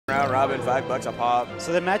Round robin, $5 a pop.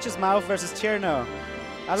 So the match is Mouf versus Tirno.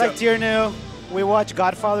 I like Tirno. We watched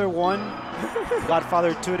Godfather 1,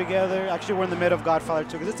 Godfather 2 together. Actually, we're in the middle of Godfather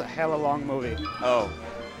 2 because it's a hella long movie. Oh,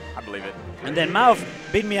 I believe it. And then Mouf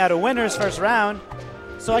beat me out of winners first round,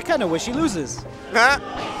 so I kind of wish he loses.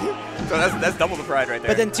 So that's double the pride right there.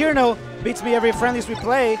 But then Tirno beats me every friendlies we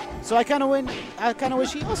play, so I kind of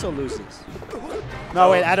wish he also loses. No,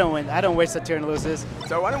 wait, I don't win. I don't wish that Tirno loses.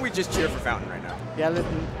 So why don't we just cheer for Fountain right now? Yeah,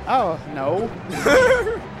 oh, no.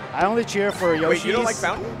 I only cheer for Yoshi's. Wait, you don't like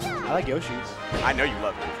Fountain? I like Yoshi's. I know you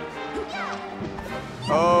love Yoshi's.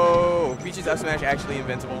 Oh, Peach's up smash actually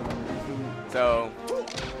invincible. So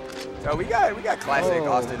we got classic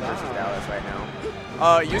Austin versus Dallas right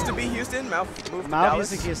now. Used to be Houston. Mouf moved to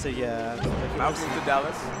Dallas. Used to Houston, yeah. Mouf moved to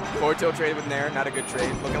Dallas. Forte traded with Nair. Not a good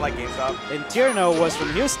trade. Looking like GameStop. And Tirno was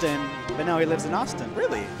from Houston, but now he lives in Austin.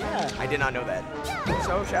 Really? Yeah. I did not know that.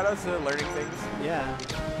 So shout out to learning things. Yeah.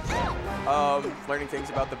 Learning things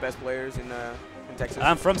about the best players in Texas.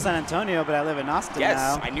 I'm from San Antonio, but I live in Austin now.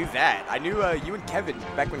 Yes, I knew that. I knew you and Kevin,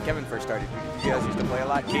 back when Kevin first started. You guys used to play a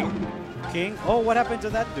lot. King? Oh, what happened to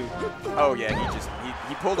that dude? Oh, yeah,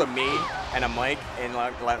 he pulled a me and a Mike, and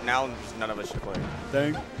now none of us should play.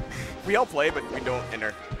 Dang. We all play, but we don't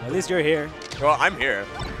enter. At least you're here. Well, I'm here.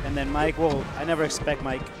 And then Mike, well, I never expect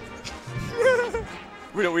Mike.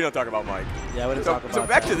 We don't talk about Mike. Yeah, we don't talk about So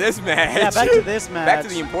back to this match. Yeah, back to this match. Back to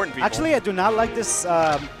the important people. Actually, I do not like this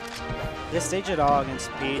this stage at all against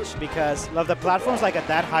Peach because of the platforms like at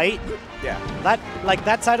that height. Yeah.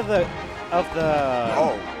 That side of the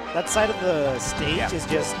Oh. That side of the stage is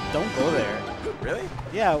just don't go there. Really?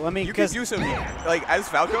 Yeah, well, I mean, you can do some like as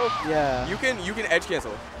Falco. Yeah. You can edge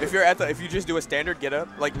cancel if you're if you just do a standard get up.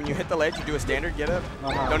 Like when you hit the ledge, you do a standard get up.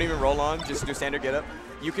 Don't even roll on. Just do standard get up.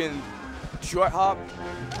 You can short hop,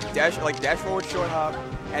 dash forward, short hop,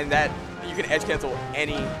 and that you can edge cancel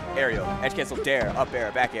any aerial. Edge cancel dare, up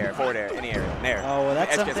air, back air, forward air, any aerial, nair. Oh, well,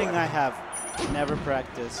 that's something I have never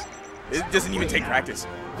practiced. It doesn't even take practice.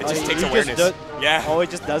 It just takes awareness. Yeah. Oh, it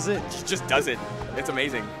just does it? It just does it. It's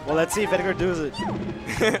amazing. Well, let's see if Edgar does it.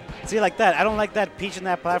 See, like that. I don't like that Peach in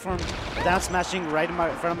that platform down smashing right in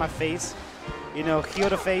front of my face. You know, heel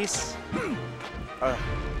to face.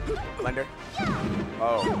 Blender.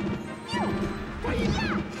 Oh.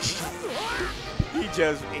 He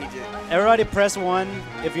just aged it. Everybody press 1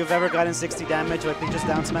 if you've ever gotten 60 damage with Peach's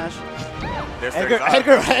down smash. There's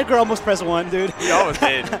Edgar almost pressed 1, dude. He almost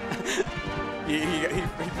did.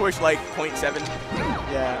 he pushed like 0.7.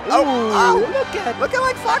 Yeah. Oh, look at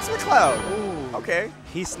like Fox McCloud. Ooh. Okay.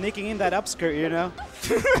 He's sneaking in that upskirt, you know.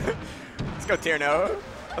 Let's go Tirno.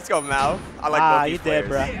 Let's go Mouf. I like both these players.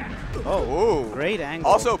 You did, bro. Oh, great angle.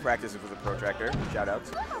 Also practices with a protractor. Shout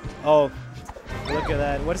outs. Oh, look at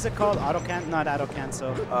that. What is it called? Not auto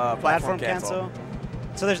cancel. Platform cancel.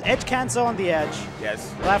 So there's edge cancel on the edge.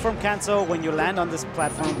 Yes. Platform cancel when you land on this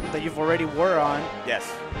platform that you've already were on. Yes.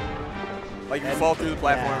 Like you fall through the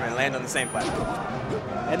platform and land on the same platform.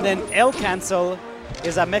 And then El cancel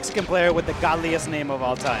is a Mexican player with the godliest name of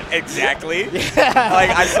all time. Exactly. Yeah. Like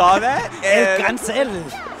I saw that. And El cancel.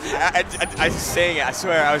 I was saying it. I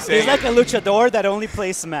swear I was saying. He's like a luchador that only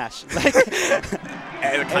plays Smash. Like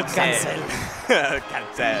El cancel.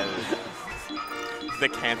 Cancel. The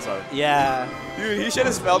cancel. Yeah. Dude, he should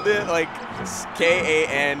have spelled it like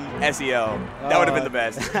K-A-N-S-E-L. That would have been the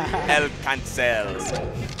best. El cancel.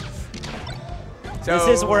 So this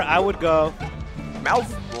is where I would go. Mouf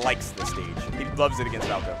likes this stage. He loves it against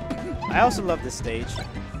Falco. I also love this stage.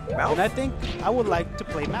 Mouf? And I think I would like to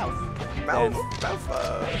play Mouf. Mouf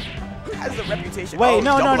has the reputation. Wait,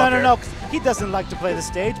 no. He doesn't like to play the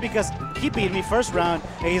stage because he beat me first round,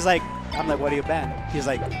 and he's like, I'm like, what do you ban? He's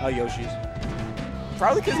like, oh, Yoshi's.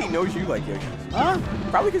 Probably because he knows you like Yoshi's. Huh?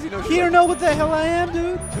 Probably because he knows you. He don't know what the hell I am,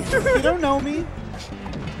 dude. You don't know me.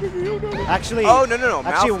 Actually. Oh, no.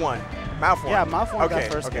 Mouf won. Mouf won. Yeah, Mouf won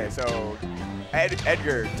that first game. So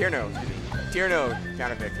Edgar, Tirno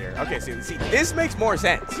counterpicked here. Okay, see, this makes more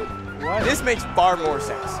sense. What? This makes far more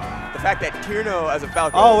sense. The fact that Tirno as a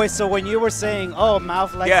Falco. Oh, wait, so when you were saying, oh,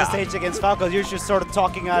 Mouf likes the stage against Falco, you're just sort of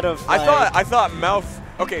talking out of. Like, I thought Mouf.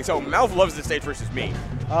 Okay, so Mouf loves the stage versus me.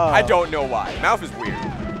 Oh. I don't know why. Mouf is weird.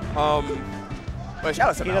 But shout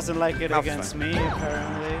out to Mouf. He doesn't like it Mouf against me,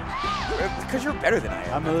 apparently. Because you're better than I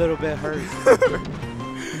am. I'm a little bit hurt.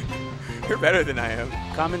 You're better than I am.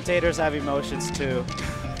 Commentators have emotions too.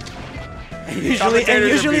 And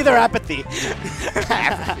usually they're apathy.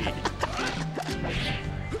 Apathy.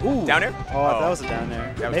 Ooh. Down air? Oh, that was a down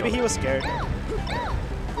air. Maybe he was scared.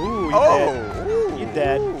 Ooh, you dead. You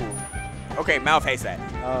dead. Okay, Mouf hates that.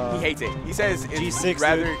 He hates it. He says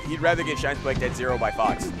he'd rather get shine spiked at 0 by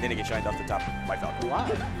Fox than to get shined off the top by Falco. Why?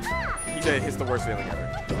 He said it's the worst feeling ever.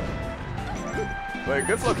 But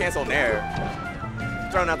good flow cancel Nair.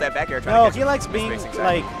 Throwing out that back air. No, he likes being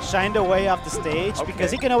like shined away off the stage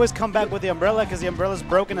because he can always come back with the umbrella because the umbrella's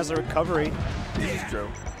broken as a recovery. This is true.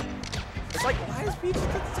 It's like, why is Peach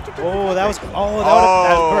such a good that's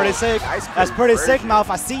pretty sick. That's pretty sick, Mouf.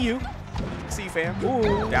 I see you. See you, fam.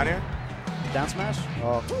 Ooh. Down here. Down smash?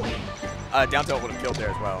 Oh. Down tilt would have killed there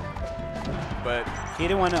as well. But he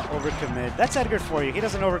didn't want to overcommit. That's Edgar for you. He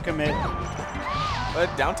doesn't overcommit.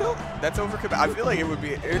 But down tilt? That's overcommit. I feel like it would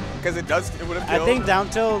be, because it would have killed. I think down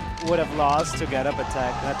tilt would have lost to get up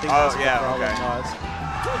attack. I think that's what the problem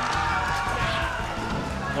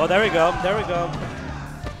was. Well, there we go. There we go.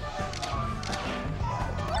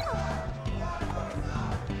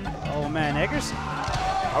 Oh, man.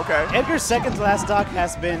 Edgar's second to last stock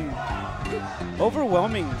has been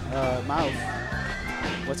overwhelming Mouf.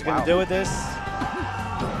 What's he going to do with this?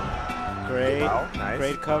 Great. Wow, nice.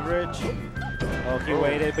 Great coverage. Oh, he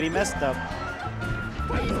waited, but he messed up.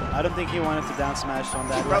 I don't think he wanted to down smash on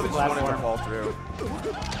that probably platform. Just wanted to fall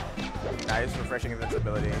through. Nice, refreshing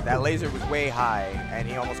invincibility. That laser was way high, and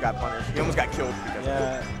he almost got punished. He almost got killed because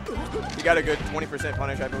of it. He got a good 20%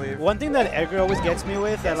 punish, I believe. One thing that Edgar always gets me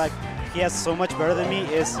with, that like he has so much better than me,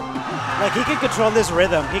 is like he can control this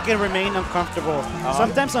rhythm. He can remain uncomfortable.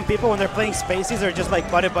 Sometimes some people, when they're playing spaces, are just like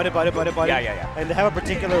buddy. And they have a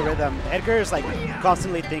particular rhythm. Edgar is like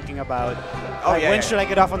constantly thinking about when should I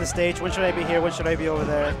get off on the stage? When should I be here? When should I be over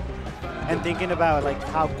there? And thinking about like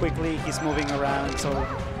how quickly he's moving around. So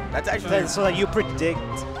that's actually so that you predict.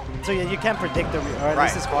 So you can't predict them, or at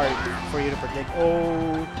least it's hard for you to predict.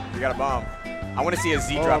 Oh, you got a bomb. I want to see a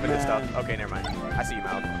Z drop into stuff. Okay, never mind. I see you,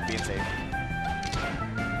 Mouf. Being safe.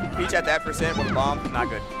 Peach at that % with a bomb, not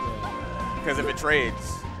good. Because if it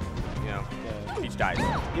trades, you know, Peach dies.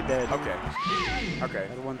 You're dead. Okay. Okay.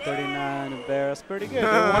 At 139, embarrassed. Pretty good.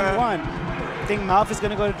 1-1. Think Mouf is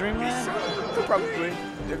going to go to Dreamland? Probably.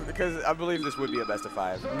 Because I believe this would be a best of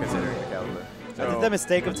 5, considering the caliber. So. I did the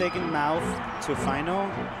mistake of taking Mouf to final,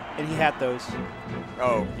 and he had those.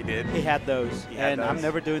 Oh, he did? He had those. I'm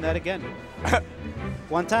never doing that again.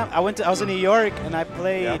 One time, I was in New York, and I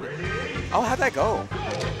played... Oh, how'd that go?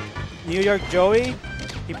 New York Joey,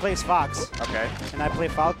 he plays Fox. Okay. And I play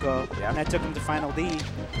Falco, and I took him to Final D.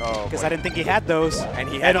 Oh, because I didn't think he had those. And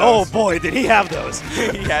he had those. Oh, boy, did he have those.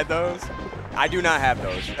 He had those? I do not have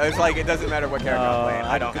those. It's like, it doesn't matter what character I'm playing.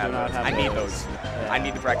 I don't have those. I need those. Yeah. I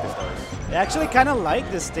need to practice those. I actually kind of like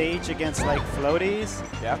this stage against like floaties.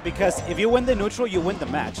 Yeah. Because if you win the neutral, you win the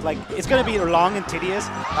match. Like, it's going to be long and tedious.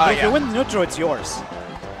 But if you win the neutral, it's yours.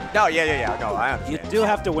 No, yeah. No, I understand. You do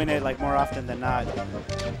have to win it like more often than not.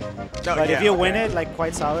 No, but if you win it like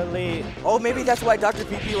quite solidly. Oh, maybe that's why Dr.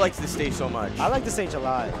 PP likes this stage so much. I like the stage a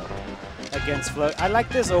lot against float. I like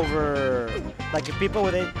this over like if people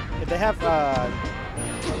with it. If they have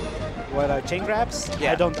chain grabs,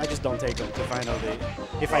 I just don't take them to final D.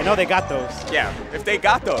 If I know they got those. Yeah, if they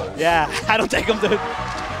got those. Yeah, I don't take them to.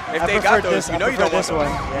 If they got those, you know you don't want this one.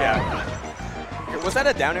 Yeah. Was that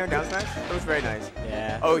a down air down smash? It was very nice.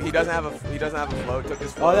 Yeah. Oh, he doesn't have a float. Took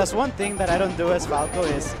his float. Oh, that's one thing that I don't do as Falco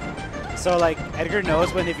is, so like Edgar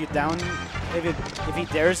knows when if he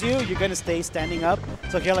dares you, you're gonna stay standing up.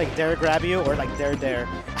 So he'll like dare grab you or like dare.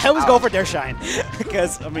 I always go for dare shine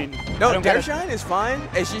because I mean. No, dare shine is fine.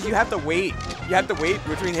 It's just you have to wait. You have to wait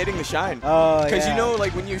between hitting the shine. Oh, because you know,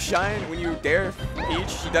 like when you dare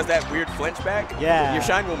Peach, he does that weird flinch back. Yeah. Your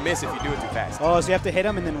shine will miss if you do it too fast. Oh, so you have to hit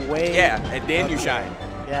him and then wait. Yeah, and then you shine.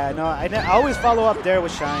 Yeah, no, I always follow up dare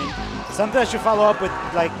with shine. Sometimes you follow up with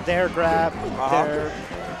like dare grab,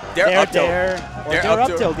 dare up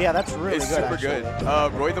tilt. Yeah, that's really good. It's super good.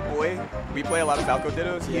 Roy the Boy, we play a lot of Falco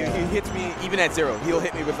dittos. He hits me even at 0. He'll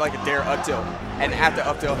hit me with like a dare up tilt, and after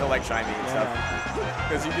up tilt he'll like shine me and stuff.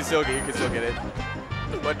 Because you can still get it.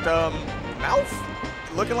 But Mouf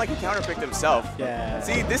looking like he counterpicked himself. Yeah.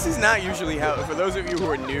 See, this is not usually how. For those of you who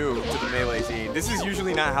are new to the Melee scene, this is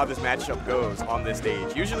usually not how this matchup goes on this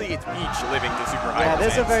stage. Usually it's Peach living to super high. Yeah,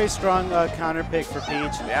 this is a very strong counter pick for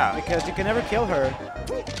Peach. Yeah. Because you can never kill her.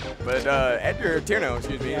 But Tirno,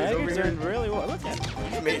 excuse me. Yeah, Edgar's doing really well. Look at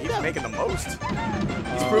him. He's making the most.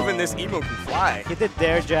 He's proven this emo can fly. He did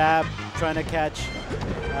dare jab, trying to catch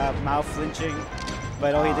Mouf flinching,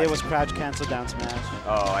 but all he did was crouch cancel down smash.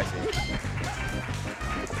 Oh, I see.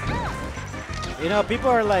 You know, people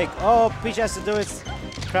are like, oh, Peach has to do is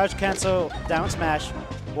crouch cancel down smash.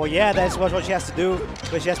 Well, yeah, that's what she has to do,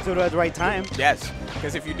 but she has to do it at the right time. Yes,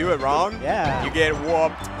 because if you do it wrong, you get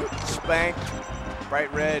whooped, spanked,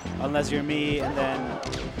 bright red. Unless you're me, and then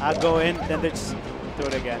I'll go in, then there's do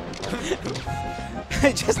it again.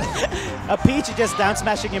 Just a Peach just down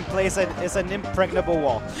smashing in place is an impregnable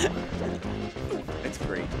wall. It's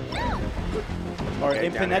great. Or Okay,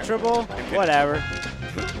 impenetrable, whatever.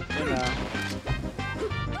 You know.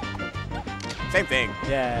 Same thing.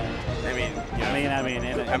 Yeah. I mean, you know, I mean,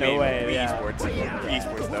 in a way, yeah. Esports.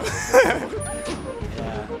 Esports, though.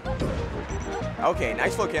 Yeah. Okay,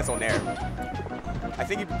 nice flow cancel Nair. I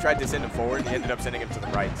think he tried to send him forward. He ended up sending him to the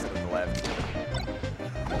right instead of the left.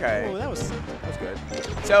 Okay. Oh, that was good.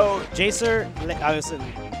 So, Jacer,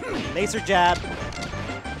 laser jab,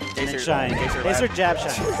 and then shine. Laser jab,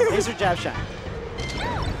 shine. Laser jab, shine.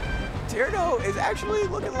 Tirno is actually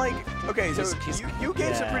looking like, okay, so you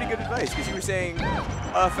gave some pretty good advice because you were saying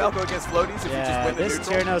Falco against floaties if you just win the neutral. This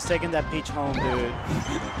Tirno's taking that Peach home, dude.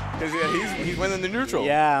 Because he's winning the neutral.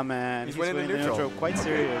 Yeah, man. He's winning the neutral. Quite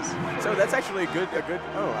serious. So that's actually a good,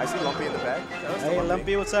 oh, I see Lumpy in the back. Hey,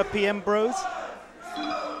 Lumpy, what's up, PM bros?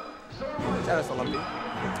 Shout out to Lumpy.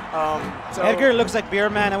 So Edgar looks like Beer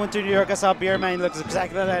Man. I went to New York, I saw Beer Man. He looks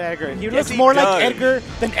exactly like Edgar. He looks more like Edgar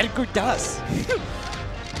than Edgar does.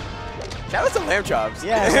 Shout out to Lamb Chops.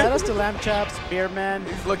 Yeah, shout out to Lamb Chops, Beer Man.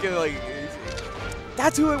 He's looking like,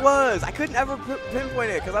 that's who it was. I couldn't ever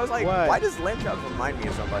pinpoint it because I was like, why does Lamb Chops remind me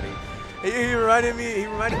of somebody? He reminded me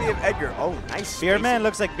of Edgar. Oh, nice. Beer Man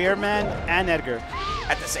looks like Beer Man and Edgar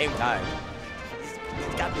at the same time.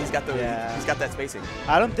 He's got that spacing.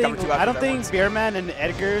 I don't think Beer Man and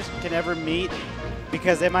Edgar can ever meet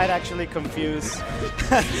because they might actually confuse.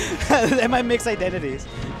 They might mix identities.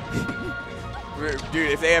 Dude,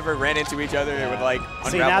 if they ever ran into each other, it would like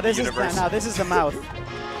unravel the universe. Now this is the mouth.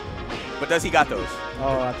 But does he got those?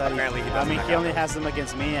 Oh, I thought apparently he doesn't. I mean, he only has them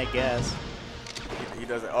against me, I guess. He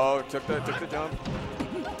doesn't. Oh, took the jump,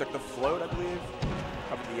 took the float, I believe.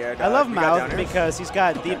 Up in the air. I love Mouth because he's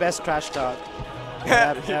got the best trash talk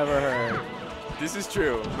I've ever heard. This is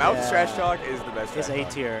true. Mouth's trash talk is the best. It's A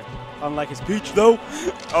tier, unlike his Peach though.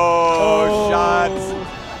 Oh, shots.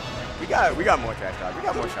 We got more trash talk. We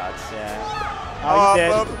got more shots. Yeah. Oh,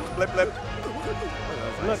 blip.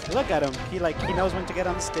 Look at him. He knows when to get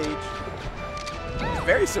on the stage. He's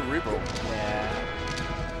very cerebral. Yeah.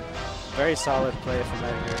 Very solid play from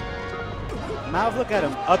Edgar. Mouth, look at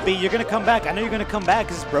him. Upbeat, you're gonna come back. I know you're gonna come back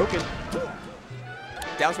because it's broken.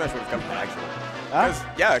 Down smash would have come back actually.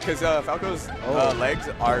 Because Falco's legs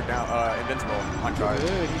are now invincible on charge.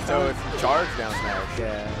 Dude, so if you charge down smash,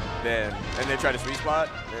 then and they try to sweet spot,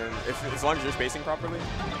 and as long as you're spacing properly,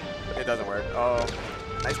 it doesn't work. Oh,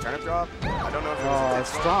 nice turnip drop. I don't know if it was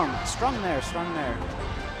strong there.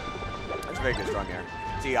 That's very good strong air.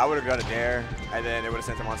 See, I would have got a dare, and then it would have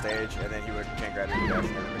sent him on stage, and then he would chain grab you dash,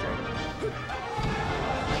 and then great.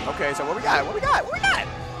 Okay, so what we got?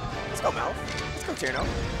 Let's go, Mouth. Let's go, Tirno.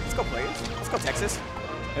 Let's go, Plays. Let's go, Texas.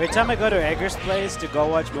 Every time I go to Edgar's place to go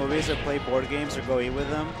watch movies or play board games or go eat with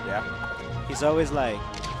him, he's always like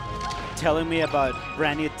telling me about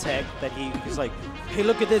brand new tech that he's like, hey,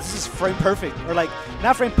 look at this. This is frame perfect. Or like,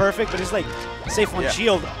 not frame perfect, but it's like safe on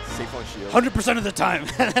shield. Safe on shield. 100% of the time.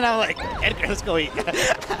 And I'm like, Edgar, let's go eat.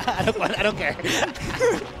 I don't care.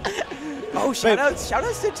 Oh, shout outs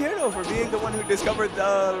to Tirno for being the one who discovered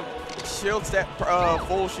the shield stab,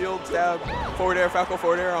 full shield stab forward air, Falco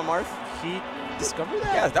forward air on Marth. He discovered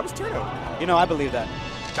that? Yeah, that was Tirno. You know, I believe that.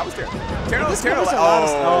 That was Tirno.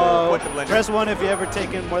 Tirno. Press 1 if you ever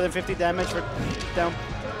taken more than 50 damage for down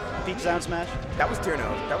Peach down smash. That was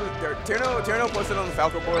Tirno. Tirno posted on the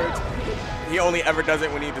Falco boards. He only ever does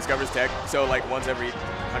it when he discovers tech. So like once every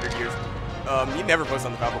 100 years. He never posts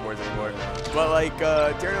on the Falco boards anymore. But like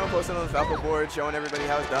Tirno posted on the Falco board showing everybody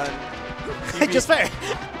how it's done. Just fair.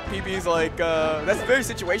 PB's like, that's very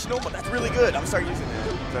situational, but that's really good. I'm starting using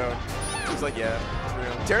it. So he's like, yeah, it's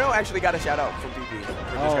real. Tirno actually got a shout out from PB for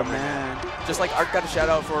discovering it. Just like Art got a shout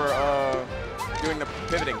out for doing the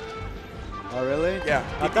pivoting. Oh, really? Yeah.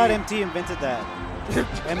 I thought MT invented that.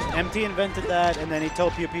 MT invented that, and then he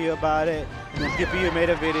told Pew Pew about it, and then Pew Pew made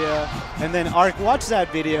a video, and then Ark watched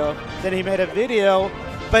that video, then he made a video,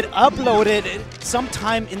 but uploaded it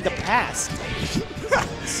sometime in the past.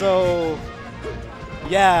 So,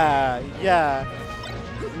 yeah.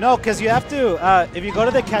 No, because you have to, if you go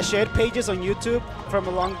to the cached pages on YouTube from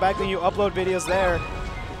a long back, then you upload videos there,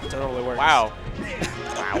 it totally works. Wow.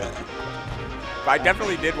 I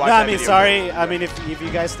definitely did watch that video. Sorry. I mean, if you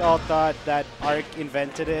guys all thought that Ark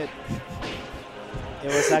invented it, it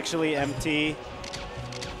was actually MT.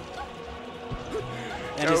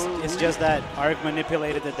 And it's just that Ark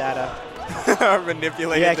manipulated the data.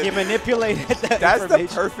 Manipulated. Yeah, he manipulated the That's the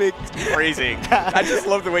perfect phrasing. I just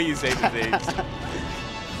love the way you say the things.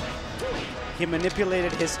 He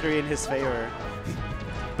manipulated history in his favor.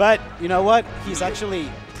 But you know what? He's actually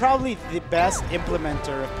probably the best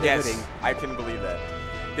implementer of pivoting. Yes, I can believe that.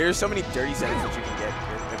 There's so many dirty settings that you can get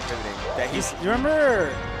in pivoting. That he's. You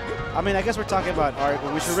remember? I mean, I guess we're talking about Arc,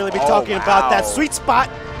 but we should really be talking about that sweet spot.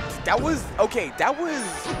 That was okay. That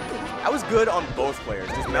was good on both players.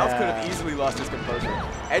 Just Mouf could have easily lost his composure.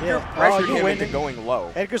 Edgar pressured him into going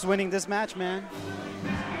low. Edgar's winning this match, man.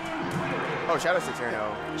 Oh, shoutouts to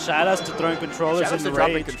Tirno. Shoutouts to throwing controllers Shoutouts in the to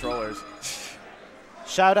dropping rage. controllers.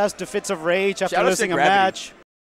 Shoutouts to fits of rage after losing a match.